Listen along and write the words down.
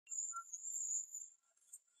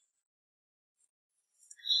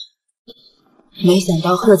没想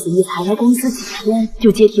到贺子怡才来公司几天，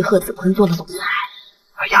就接替贺子坤做了总裁。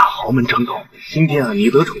哎呀，豪门正统，今天啊你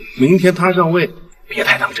得宠，明天他上位，别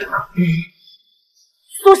太当真啊。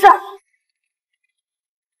苏珊，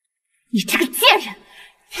你这个贱人！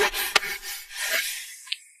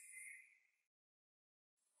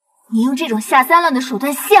你用这种下三滥的手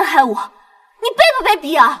段陷害我，你卑不卑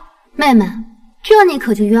鄙啊？妹妹，这你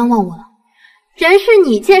可就冤枉我了。人是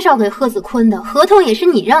你介绍给贺子坤的，合同也是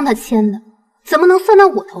你让他签的，怎么能算到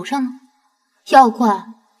我头上呢？要怪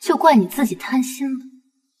就怪你自己贪心了。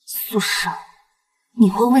苏珊，你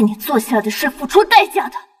会为你做下的事付出代价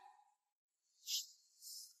的。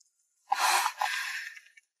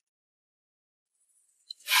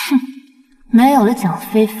哼，没有了蒋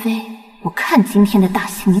菲菲，我看今天的大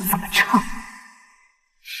戏你怎么唱。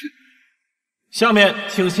下面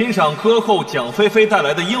请欣赏歌后蒋菲菲带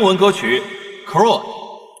来的英文歌曲《Crow》。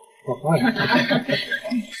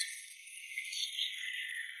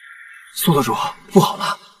苏特主，不好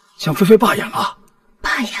了，蒋菲菲罢演了。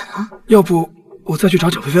罢演了？要不我再去找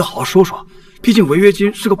蒋菲菲好好说说，毕竟违约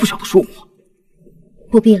金是个不小的数目。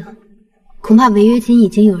不必了，恐怕违约金已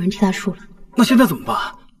经有人替他出了。那现在怎么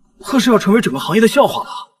办？贺氏要成为整个行业的笑话了。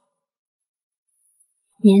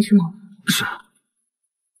年是吗？是。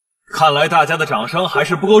看来大家的掌声还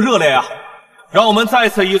是不够热烈啊！让我们再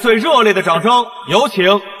次以最热烈的掌声，有请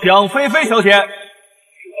蒋菲菲小姐。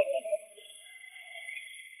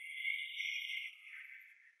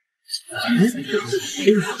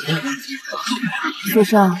先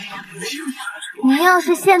生，你要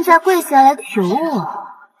是现在跪下来求我，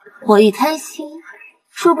我一开心，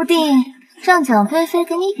说不定让蒋菲菲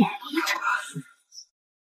给你演一场。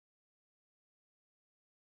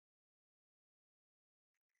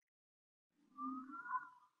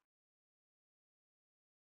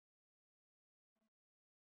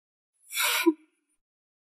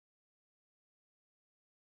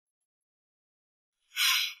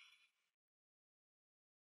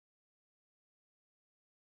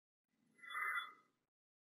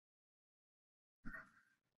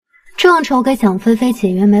正愁给蒋菲菲解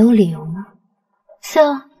约没有理由呢。是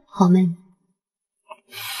啊，好妹妹。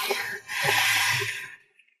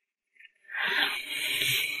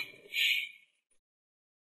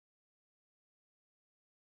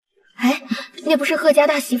哎，那不是贺家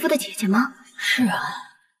大媳妇的姐姐吗？是啊。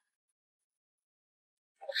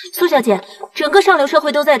苏小姐，整个上流社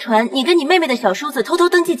会都在传你跟你妹妹的小叔子偷偷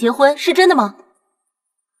登记结婚，是真的吗？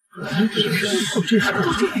这事儿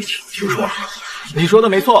我没听说。你说的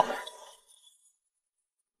没错。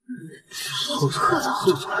贺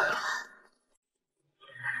总来了。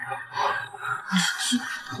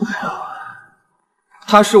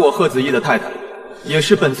她是我贺子怡的太太，也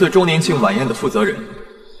是本次周年庆晚宴的负责人。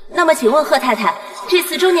那么，请问贺太太，这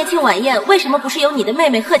次周年庆晚宴为什么不是由你的妹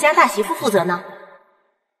妹贺家大媳妇负责呢？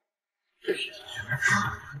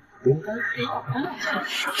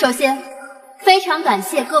首先，非常感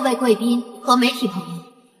谢各位贵宾和媒体朋友，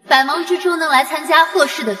百忙之中能来参加贺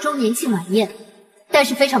氏的周年庆晚宴，但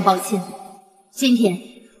是非常抱歉，今天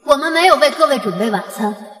我们没有为各位准备晚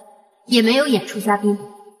餐，也没有演出嘉宾。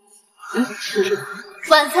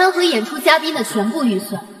晚餐和演出嘉宾的全部预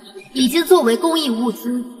算已经作为公益物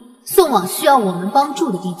资送往需要我们帮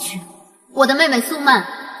助的地区。我的妹妹苏曼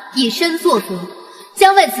以身作则，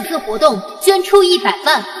将为此次活动捐出100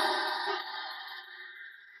万。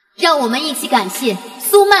让我们一起感谢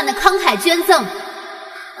苏曼的慷慨捐赠。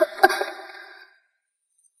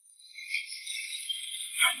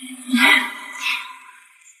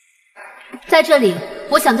在这里，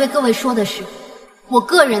我想对各位说的是，我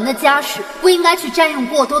个人的家事不应该去占用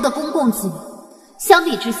过多的公共资源。相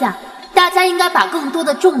比之下，大家应该把更多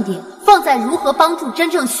的重点放在如何帮助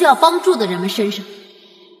真正需要帮助的人们身上。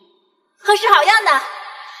贺氏好样的！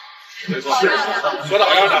没错，说的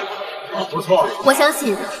好样的，不错。我相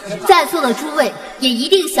信在座的诸位也一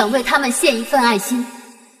定想为他们献一份爱心。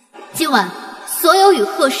今晚，所有与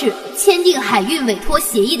贺氏签订海运委托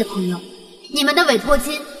协议的朋友，你们的委托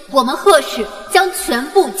金，我们贺氏将全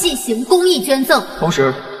部进行公益捐赠。同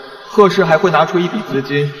时，贺氏还会拿出一笔资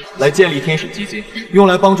金来建立天使基金，用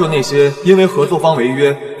来帮助那些因为合作方违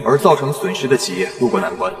约而造成损失的企业渡过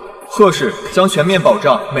难关。贺氏将全面保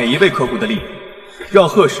障每一位客户的利益，让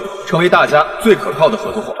贺氏成为大家最可靠的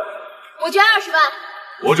合作伙伴。我捐20万，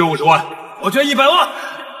我捐50万，我捐100万，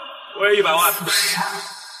我也100万。不是，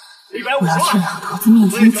 150我要去老头子面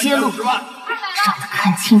前揭露，让他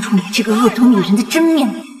看清楚你这个恶毒女人的真面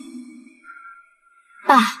目。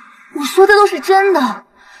爸，我说的都是真的。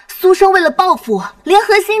苏生为了报复我，联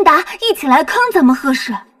合辛达一起来坑咱们贺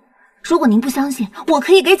氏。如果您不相信，我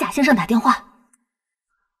可以给贾先生打电话。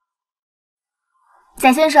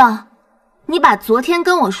贾先生，你把昨天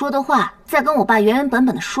跟我说的话再跟我爸原原本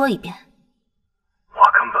本的说一遍。我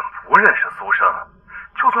根本不认识苏生，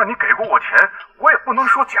就算你给过我钱，我也不能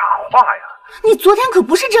说假话呀。你昨天可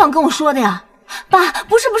不是这样跟我说的呀，爸，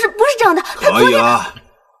不是这样的。可以了。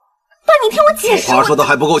爸，你听我解释。话说的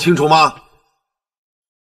还不够清楚吗？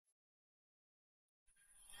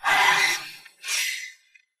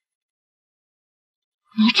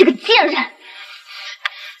你这个贱人！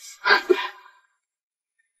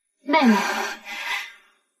妹妹，妈，你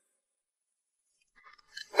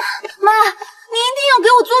一定要给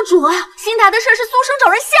我做主啊！新台的事是苏生找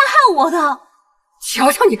人陷害我的。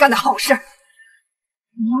瞧瞧你干的好事！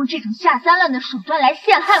你用这种下三滥的手段来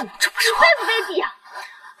陷害我，这不是卑不卑鄙啊？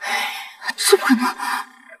这不可能！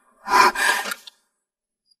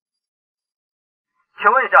请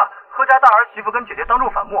问一下，贺家大儿媳妇跟姐姐当众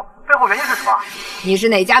反目，背后原因是什么？你是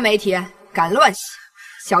哪家媒体？敢乱写，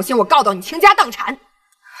小心我告到你倾家荡产！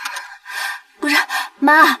不是，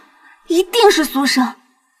妈，一定是苏生，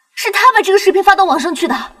是他把这个视频发到网上去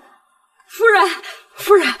的。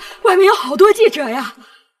夫人，外面有好多记者呀！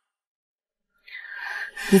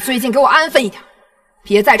你最近给我安分一点，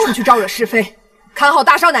别再出去招惹是非，看好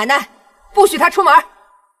大少奶奶，不许她出门。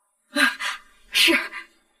是。妈，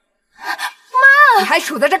你还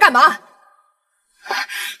杵在这干嘛？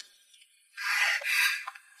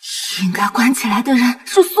应该关起来的人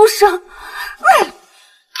是苏生。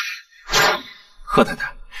贺太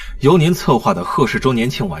太，由您策划的贺氏周年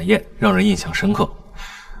庆晚宴让人印象深刻。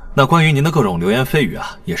那关于您的各种流言蜚语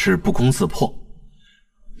啊，也是不攻自破。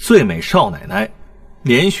最美少奶奶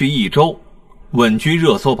连续1周稳居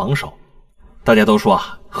热搜榜首，大家都说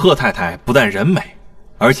啊，贺太太不但人美，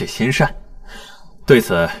而且心善。对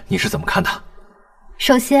此你是怎么看的？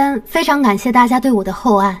首先，非常感谢大家对我的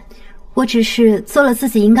厚爱，我只是做了自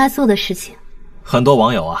己应该做的事情。很多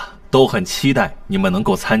网友啊都很期待你们能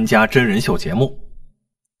够参加真人秀节目，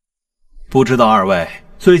不知道二位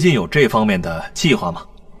最近有这方面的计划吗？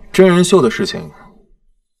真人秀的事情，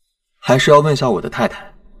还是要问下我的太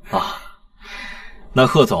太啊。那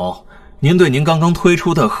贺总，您对您刚刚推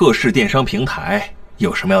出的贺氏电商平台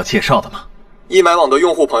有什么要介绍的吗？易买网的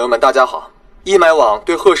用户朋友们，大家好。易买网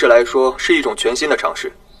对贺氏来说是一种全新的尝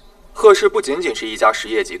试。贺氏不仅仅是一家实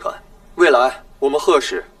业集团，未来我们贺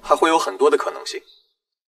氏还会有很多的可能性。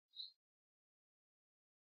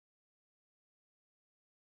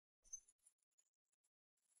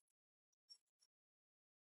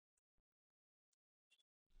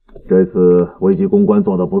这次危机公关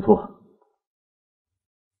做得不错，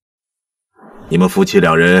你们夫妻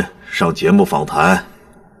2人上节目访谈，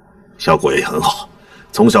效果也很好。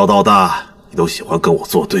从小到大，你都喜欢跟我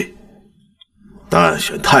作对，但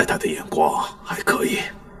选太太的眼光还可以。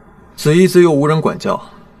子一自幼无人管教，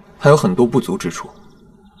还有很多不足之处，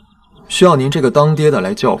需要您这个当爹的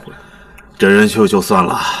来教诲。真人秀就算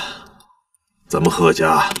了，咱们贺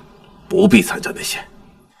家不必参加那些。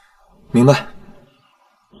明白。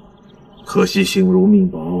可惜心如命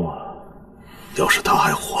薄啊！要是他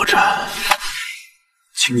还活着，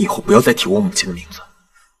请你以后不要再提我母亲的名字，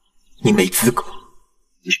你没资格。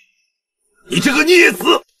你这个孽子！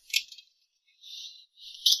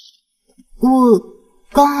我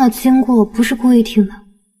刚好经过，不是故意听的。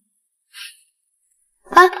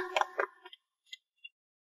啊！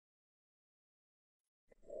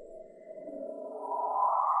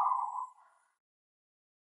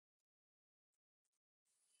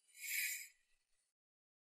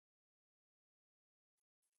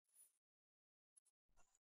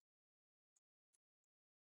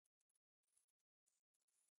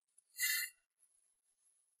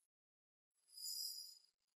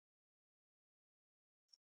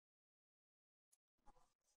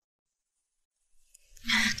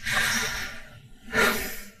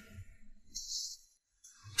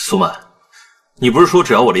苏曼，你不是说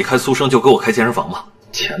只要我离开苏生就给我开健身房吗？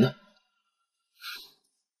钱呢？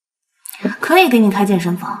可以给你开健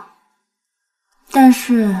身房，但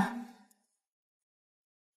是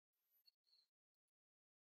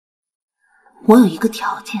我有一个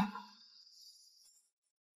条件。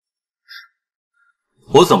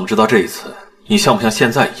我怎么知道这一次你像不像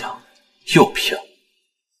现在一样又骗我？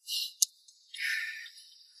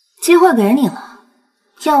机会给你了，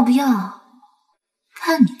要不要？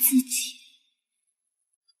看你自己。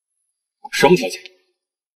什么条件？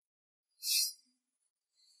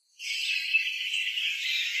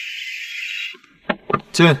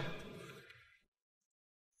进。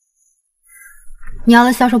你要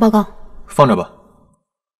的销售报告放着吧。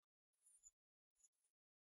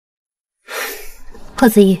贺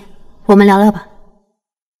子怡，我们聊聊吧。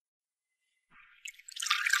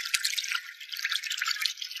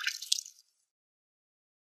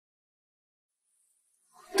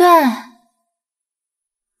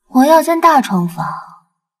我要间大床房。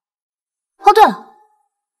哦，对了，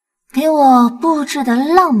给我布置的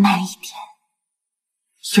浪漫一点，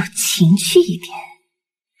有情趣一点。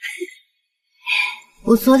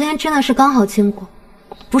我昨天真的是刚好经过，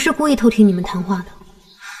不是故意偷听你们谈话的。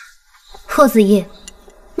贺子怡，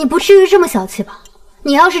你不至于这么小气吧？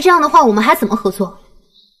你要是这样的话，我们还怎么合作？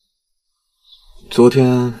昨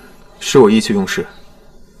天是我意气用事，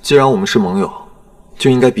既然我们是盟友，就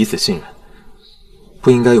应该彼此信任，不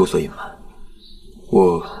应该有所隐瞒。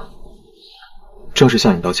我正式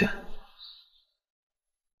向你道歉。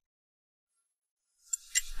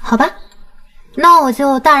好吧，那我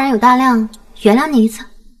就大人有大量，原谅你一次。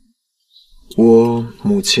我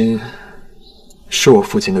母亲是我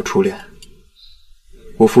父亲的初恋，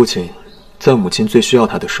我父亲在母亲最需要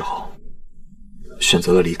他的时候，选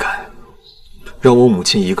择了离开，让我母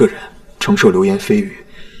亲一个人承受流言蜚语。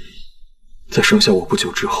在生下我不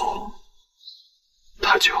久之后，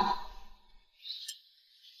他就……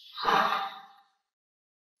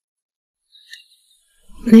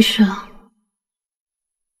没事了。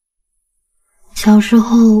小时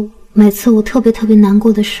候，每次我特别难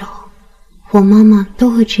过的时候，我妈妈都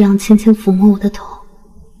会这样轻轻抚摸我的头，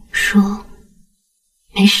说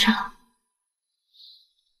没事了。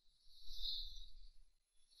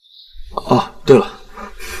哦，对了，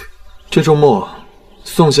这周末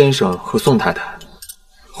宋先生和宋太太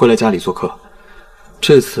会来家里做客，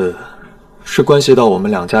这次是关系到我们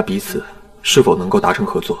两家彼此是否能够达成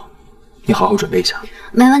合作，你好好准备一下。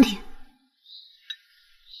没问题。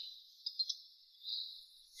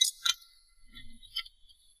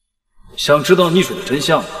想知道溺水的真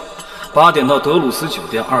相吗？8点到德鲁斯酒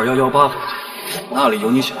店2118附近，那里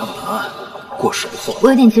有你想要的答案。过时不候。我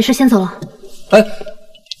有点急事，先走了。哎，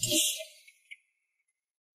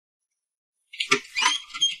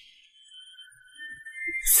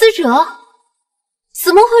思哲，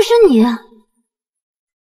怎么会是你？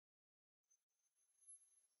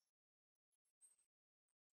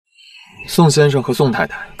宋先生和宋太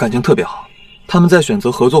太感情特别好，他们在选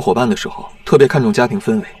择合作伙伴的时候特别看重家庭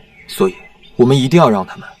氛围，所以我们一定要让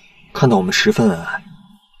他们看到我们十分恩爱。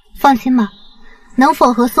放心吧，能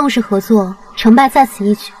否和宋氏合作，成败在此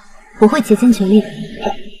一举，我会竭尽全力的。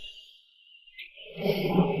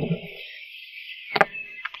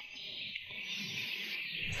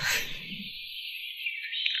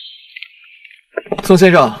宋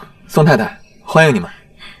先生、宋太太，欢迎你们。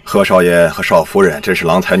贺少爷和少夫人真是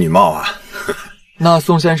郎才女貌啊！那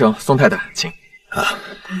宋先生、宋太太，请。啊，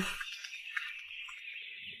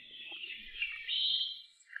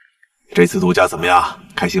这次度假怎么样？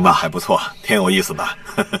开心吧？还不错，挺有意思的。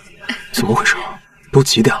怎么回事？都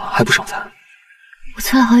几点了还不上餐？我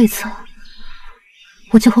催了好几次了，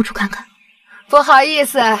我去后厨看看。不好意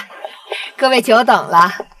思，各位久等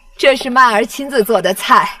了，这是曼儿亲自做的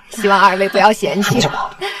菜，希望二位不要嫌弃。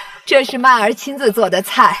这是曼儿亲自做的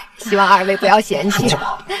菜，希望二位不要嫌弃。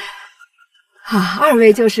啊，二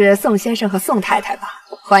位就是宋先生和宋太太吧？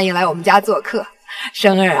欢迎来我们家做客。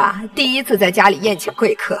生儿啊，第一次在家里宴请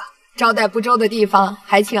贵客，招待不周的地方，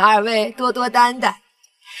还请二位多多担待。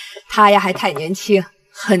他呀还太年轻，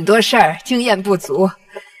很多事儿经验不足，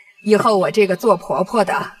以后我这个做婆婆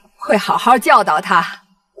的会好好教导他。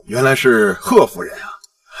原来是贺夫人啊！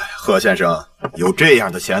贺先生有这样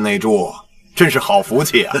的贤内助，真是好福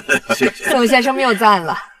气啊！谢谢。宋先生谬赞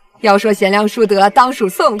了，要说贤良淑德，当属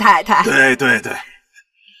宋太太。对对对。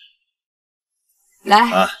来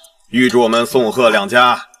啊，预祝我们宋贺两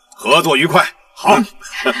家合作愉快。好，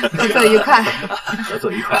合作愉快，合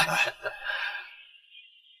作愉快。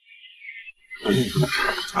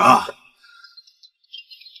啊。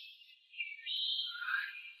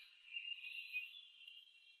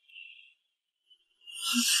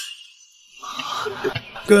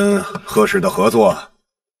跟贺氏的合作，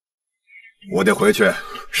我得回去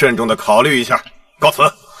慎重的考虑一下。告辞。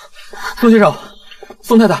宋先生、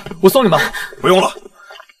宋太太，我送你们。不用了。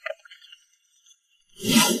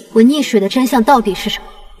我溺水的真相到底是什么？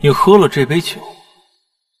你喝了这杯酒，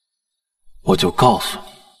我就告诉你。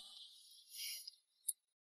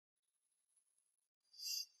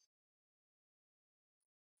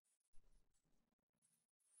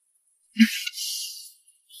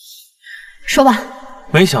说吧。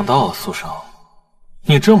没想到啊，苏生，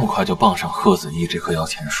你这么快就傍上贺子怡这棵摇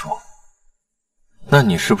钱树，那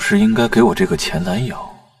你是不是应该给我这个前男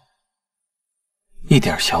友一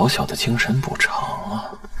点小小的精神补偿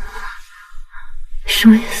啊？什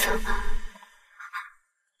么意思？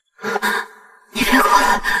你别过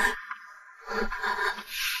来！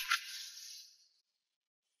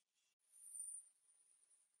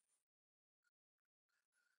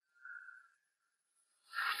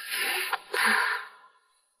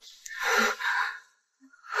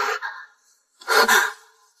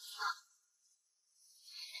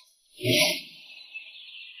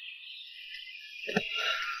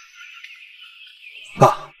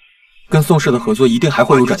爸，跟宋氏的合作一定还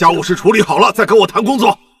会有转机。家务事处理好了，再跟我谈工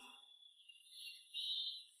作。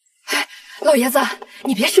老爷子，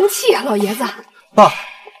你别生气啊，老爷子。爸，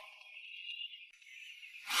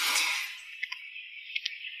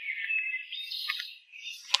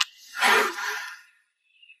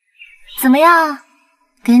怎么样？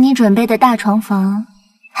给你准备的大床房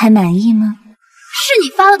还满意吗？是你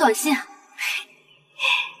发了短信。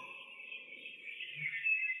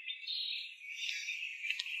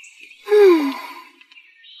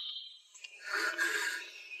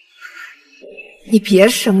你别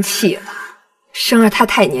生气了，生儿他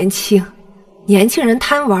太年轻，年轻人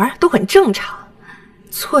贪玩都很正常，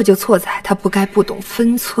错就错在他不该不懂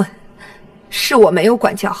分寸，是我没有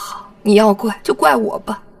管教好，你要怪就怪我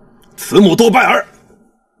吧。慈母多败儿，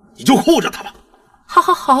你就护着他吧。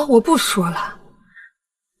好，我不说了。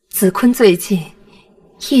子坤最近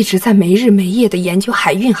一直在没日没夜的研究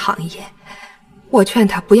海运行业，我劝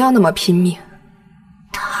他不要那么拼命，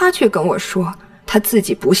他却跟我说他自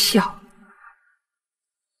己不孝。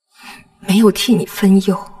没有替你分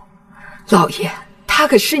忧，老爷，他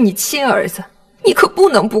可是你亲儿子，你可不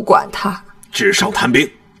能不管他。纸上谈兵，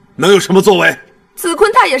能有什么作为？子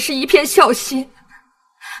坤他也是一片孝心，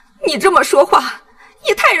你这么说话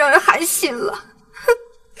也太让人寒心了。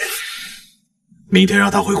明天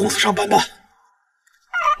让他回公司上班吧。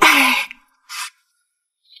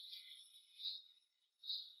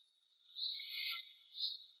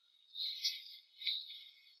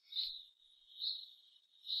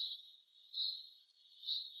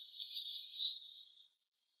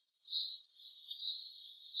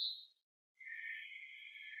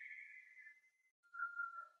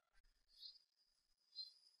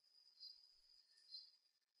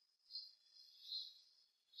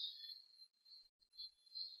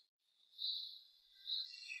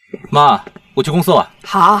妈，我去公司了。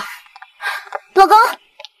好，老公，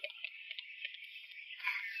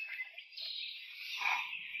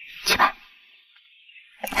去吧。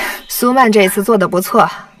苏曼这次做的不错，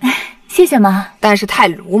谢谢妈。但是太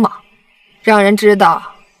鲁莽，让人知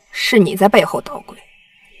道是你在背后捣鬼，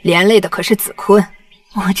连累的可是子坤。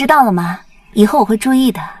我知道了，妈，以后我会注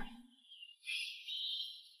意的。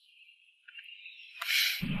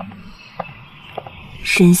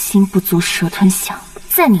人心不足蛇吞象，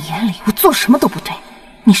在你眼里，我做什么都不对，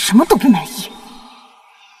你什么都不满意。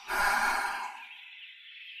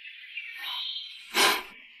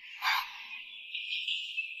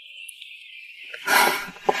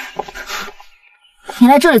你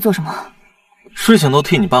来这里做什么？事情都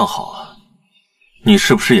替你办好了，你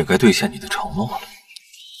是不是也该兑现你的承诺了？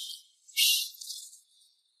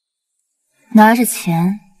拿着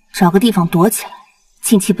钱，找个地方躲起来，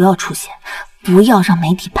近期不要出现，不要让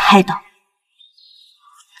媒体拍到。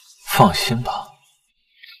放心吧。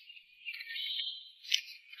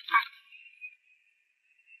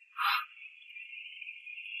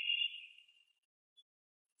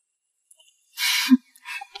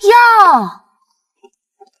哟，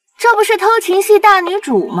这不是偷情系大女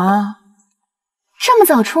主吗？这么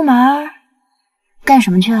早出门，干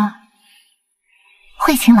什么去啊？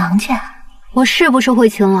会情郎去啊？我是不是会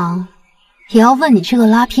情郎，也要问你这个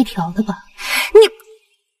拉皮条的吧？你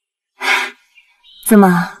怎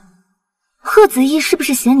么？贺子毅是不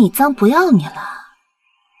是嫌你脏不要你了？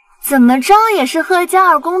怎么着也是贺家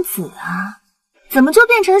二公子啊，怎么就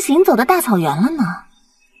变成行走的大草原了呢？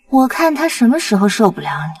我看他什么时候受不了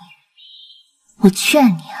你。我劝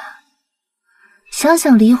你啊，想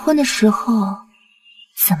想离婚的时候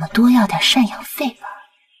怎么多要点赡养费吧。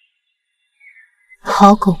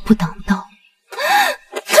好狗不挡道。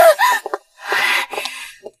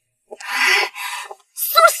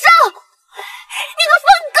苏少，你个疯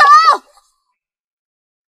狗！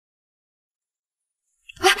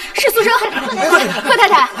是苏生。贺太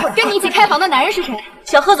太，跟你一起开房的男人是谁？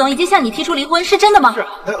小贺总已经向你提出离婚，是真的吗？是。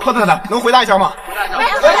贺太太，能回答一下吗？别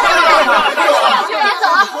走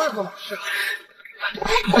啊！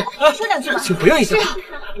说两句吧。请回应一下。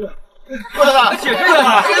贺太太，解释一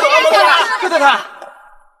下。贺太太，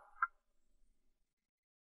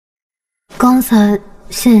刚才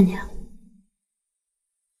谢谢你。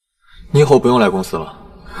你以后不用来公司了。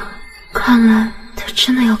看来他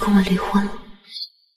真的要跟我离婚了。